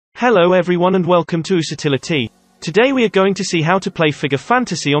Hello everyone and welcome to Usitility. Today we are going to see how to play Figure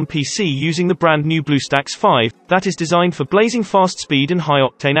Fantasy on PC using the brand new BlueStacks 5, that is designed for blazing fast speed and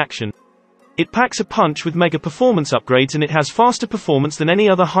high-octane action. It packs a punch with mega performance upgrades and it has faster performance than any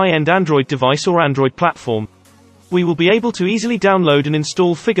other high-end Android device or Android platform. We will be able to easily download and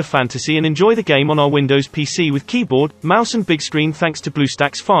install Figure Fantasy and enjoy the game on our Windows PC with keyboard, mouse and big screen thanks to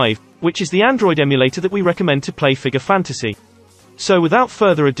BlueStacks 5, which is the Android emulator that we recommend to play Figure Fantasy. So without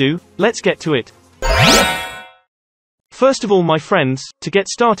further ado, let's get to it. First of all my friends, to get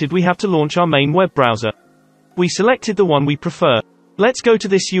started we have to launch our main web browser. We selected the one we prefer. Let's go to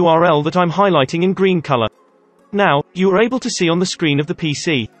this URL that I'm highlighting in green color. Now, you are able to see on the screen of the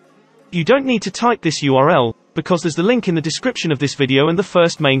PC. You don't need to type this URL, because there's the link in the description of this video and the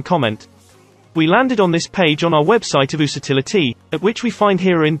first main comment. We landed on this page on our website of Usitility, at which we find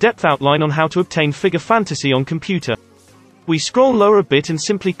here an in-depth outline on how to obtain Figure Fantasy on computer. We scroll lower a bit and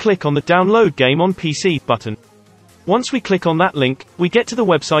simply click on the Download Game on PC button. Once we click on that link, we get to the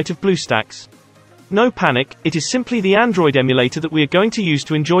website of BlueStacks. No panic, it is simply the Android emulator that we are going to use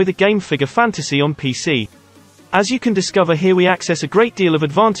to enjoy the game Figure Fantasy on PC. As you can discover here we access a great deal of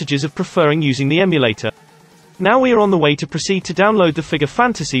advantages of preferring using the emulator. Now we are on the way to proceed to download the Figure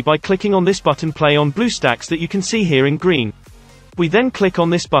Fantasy by clicking on this button Play on BlueStacks that you can see here in green. We then click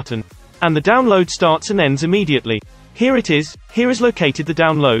on this button. And the download starts and ends immediately. Here it is, here is located the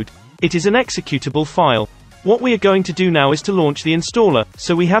download. It is an executable file. What we are going to do now is to launch the installer,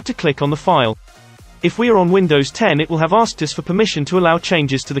 so we have to click on the file. If we are on Windows 10 it will have asked us for permission to allow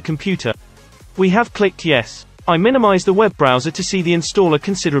changes to the computer. We have clicked yes. I minimize the web browser to see the installer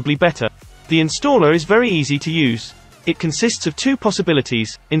considerably better. The installer is very easy to use. It consists of two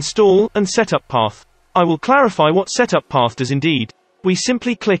possibilities, install and setup path. I will clarify what setup path does indeed. We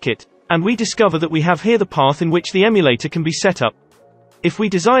simply click it. And we discover that we have here the path in which the emulator can be set up. If we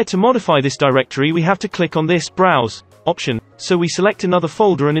desire to modify this directory we have to click on this Browse option, so we select another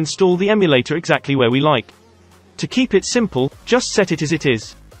folder and install the emulator exactly where we like. To keep it simple, just set it as it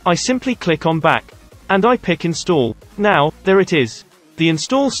is. I simply click on Back. And I pick Install. Now, there it is. The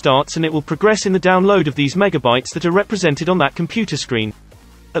install starts and it will progress in the download of these megabytes that are represented on that computer screen.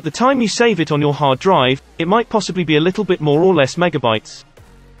 At the time you save it on your hard drive, it might possibly be a little bit more or less megabytes.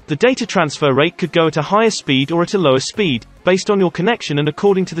 The data transfer rate could go at a higher speed or at a lower speed, based on your connection and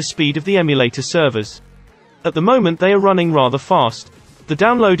according to the speed of the emulator servers. At the moment they are running rather fast. The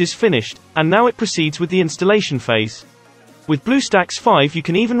download is finished, and now it proceeds with the installation phase. With BlueStacks 5 you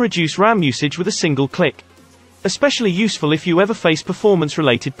can even reduce RAM usage with a single click. Especially useful if you ever face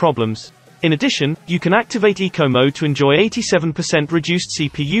performance-related problems. In addition, you can activate Eco Mode to enjoy 87% reduced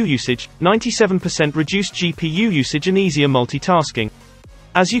CPU usage, 97% reduced GPU usage and easier multitasking.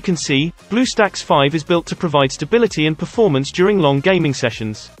 As you can see, BlueStacks 5 is built to provide stability and performance during long gaming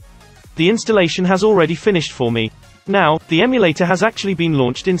sessions. The installation has already finished for me. Now, the emulator has actually been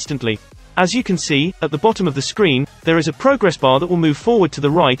launched instantly. As you can see, at the bottom of the screen, there is a progress bar that will move forward to the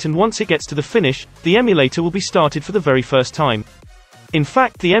right and once it gets to the finish, the emulator will be started for the very first time. In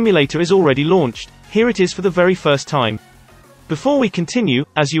fact, the emulator is already launched. Here it is for the very first time. Before we continue,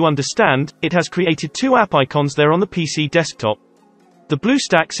 as you understand, it has created two app icons there on the PC desktop. The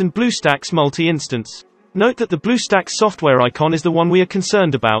BlueStacks and BlueStacks multi-instance. Note that the BlueStacks software icon is the one we are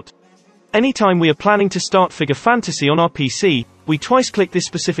concerned about. Anytime we are planning to start Figure Fantasy on our PC, we twice click this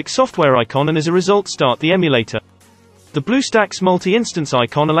specific software icon and as a result start the emulator. The BlueStacks multi-instance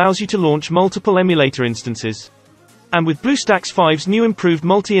icon allows you to launch multiple emulator instances. And with BlueStacks 5's new improved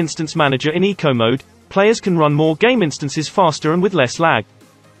multi-instance manager in Eco Mode, players can run more game instances faster and with less lag.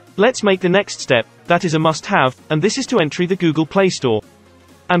 Let's make the next step, that is a must-have, and this is to enter the Google Play Store.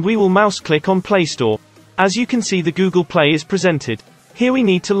 And we will mouse-click on Play Store. As you can see the Google Play is presented. Here we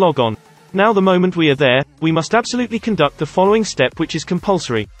need to log on. Now the moment we are there, we must absolutely conduct the following step which is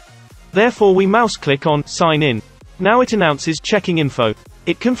compulsory. Therefore we mouse-click on Sign In. Now it announces Checking Info.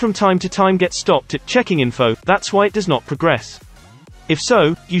 It can from time to time get stopped at Checking Info, that's why it does not progress. If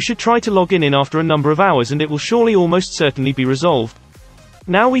so, you should try to log in after a number of hours and it will surely almost certainly be resolved.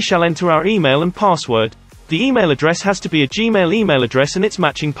 Now we shall enter our email and password. The email address has to be a Gmail email address and its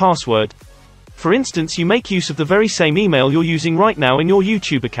matching password. For instance you make use of the very same email you're using right now in your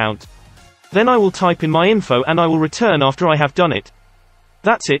YouTube account. Then I will type in my info and I will return after I have done it.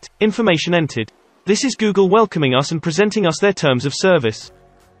 That's it, information entered. This is Google welcoming us and presenting us their terms of service.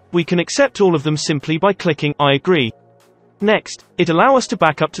 We can accept all of them simply by clicking I agree. Next, it allows us to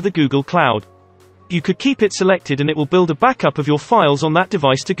back up to the Google Cloud. You could keep it selected and it will build a backup of your files on that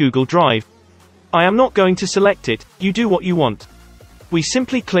device to Google Drive. I am not going to select it, you do what you want. We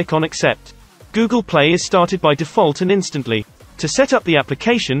simply click on Accept. Google Play is started by default and instantly. To set up the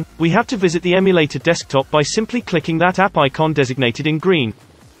application, we have to visit the emulator desktop by simply clicking that app icon designated in green.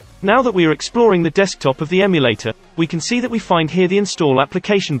 Now that we are exploring the desktop of the emulator, we can see that we find here the Install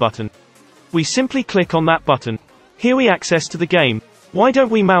Application button. We simply click on that button. Here we access to the game. Why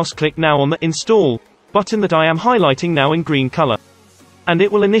don't we mouse click now on the Install button that I am highlighting now in green color? And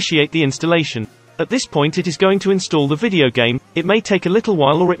it will initiate the installation. At this point it is going to install the video game. It may take a little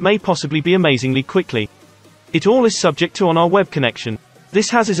while or it may possibly be amazingly quickly. It all is subject to on our web connection. This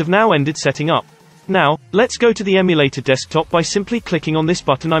has as of now ended setting up. Now, let's go to the emulator desktop by simply clicking on this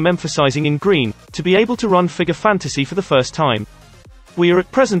button I'm emphasizing in green, to be able to run Figure Fantasy for the first time. We are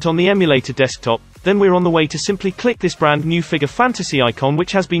at present on the emulator desktop, then we're on the way to simply click this brand new Figure Fantasy icon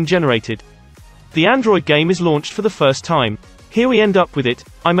which has been generated. The Android game is launched for the first time. Here we end up with it.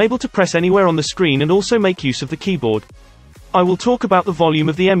 I'm able to press anywhere on the screen and also make use of the keyboard. I will talk about the volume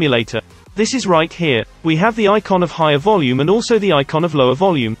of the emulator. This is right here. We have the icon of higher volume and also the icon of lower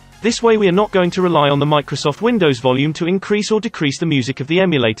volume. This way we are not going to rely on the Microsoft Windows volume to increase or decrease the music of the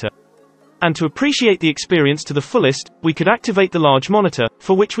emulator. And to appreciate the experience to the fullest, we could activate the large monitor,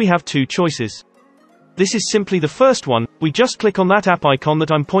 for which we have two choices. This is simply the first one. We just click on that app icon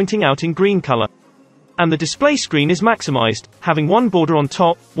that I'm pointing out in green color. And the display screen is maximized, having one border on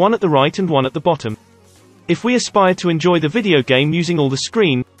top, one at the right and one at the bottom. If we aspire to enjoy the video game using all the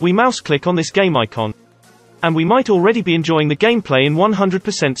screen, we mouse click on this game icon. And we might already be enjoying the gameplay in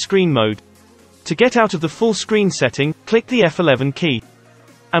 100% screen mode. To get out of the full screen setting, click the F11 key.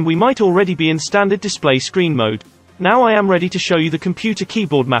 And we might already be in standard display screen mode. Now I am ready to show you the computer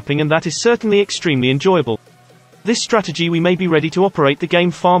keyboard mapping, and that is certainly extremely enjoyable. This strategy we may be ready to operate the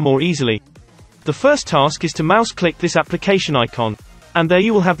game far more easily. The first task is to mouse click this application icon. And there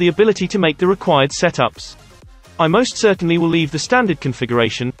you will have the ability to make the required setups. I most certainly will leave the standard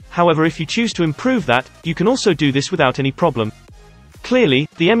configuration. However, if you choose to improve that, you can also do this without any problem. Clearly,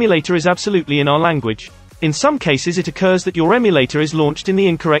 the emulator is absolutely in our language. In some cases it occurs that your emulator is launched in the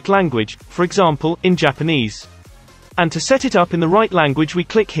incorrect language, for example, in Japanese. And to set it up in the right language we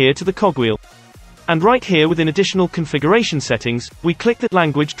click here to the cogwheel. And right here within additional configuration settings, we click that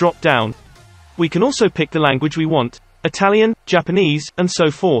language drop down. We can also pick the language we want, Italian, Japanese, and so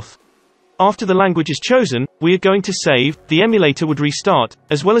forth. After the language is chosen, we are going to save. The emulator would restart,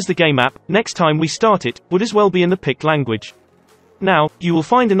 as well as the game app. Next time we start it, would as well be in the picked language. Now, you will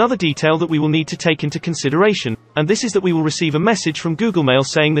find another detail that we will need to take into consideration, and this is that we will receive a message from Google Mail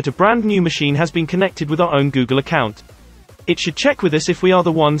saying that a brand new machine has been connected with our own Google account. It should check with us if we are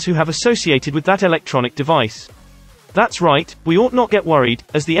the ones who have associated with that electronic device. That's right, we ought not get worried,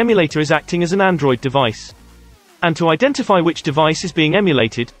 as the emulator is acting as an Android device. And to identify which device is being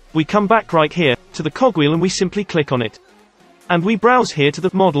emulated, we come back right here, to the cogwheel, and we simply click on it. And we browse here to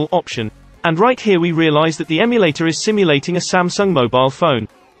the model option. And right here we realize that the emulator is simulating a Samsung mobile phone.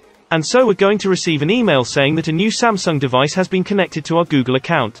 And so we're going to receive an email saying that a new Samsung device has been connected to our Google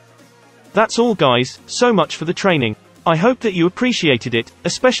account. That's all guys, so much for the training. I hope that you appreciated it,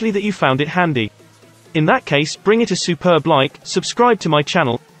 especially that you found it handy. In that case, bring it a superb like, subscribe to my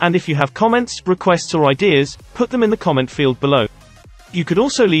channel, and if you have comments, requests or ideas, put them in the comment field below. You could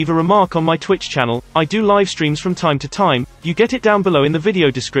also leave a remark on my Twitch channel. I do live streams from time to time. You get it down below in the video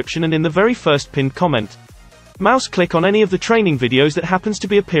description and in the very first pinned comment. Mouse click on any of the training videos that happens to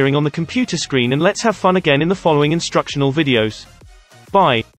be appearing on the computer screen, and let's have fun again in the following instructional videos. Bye.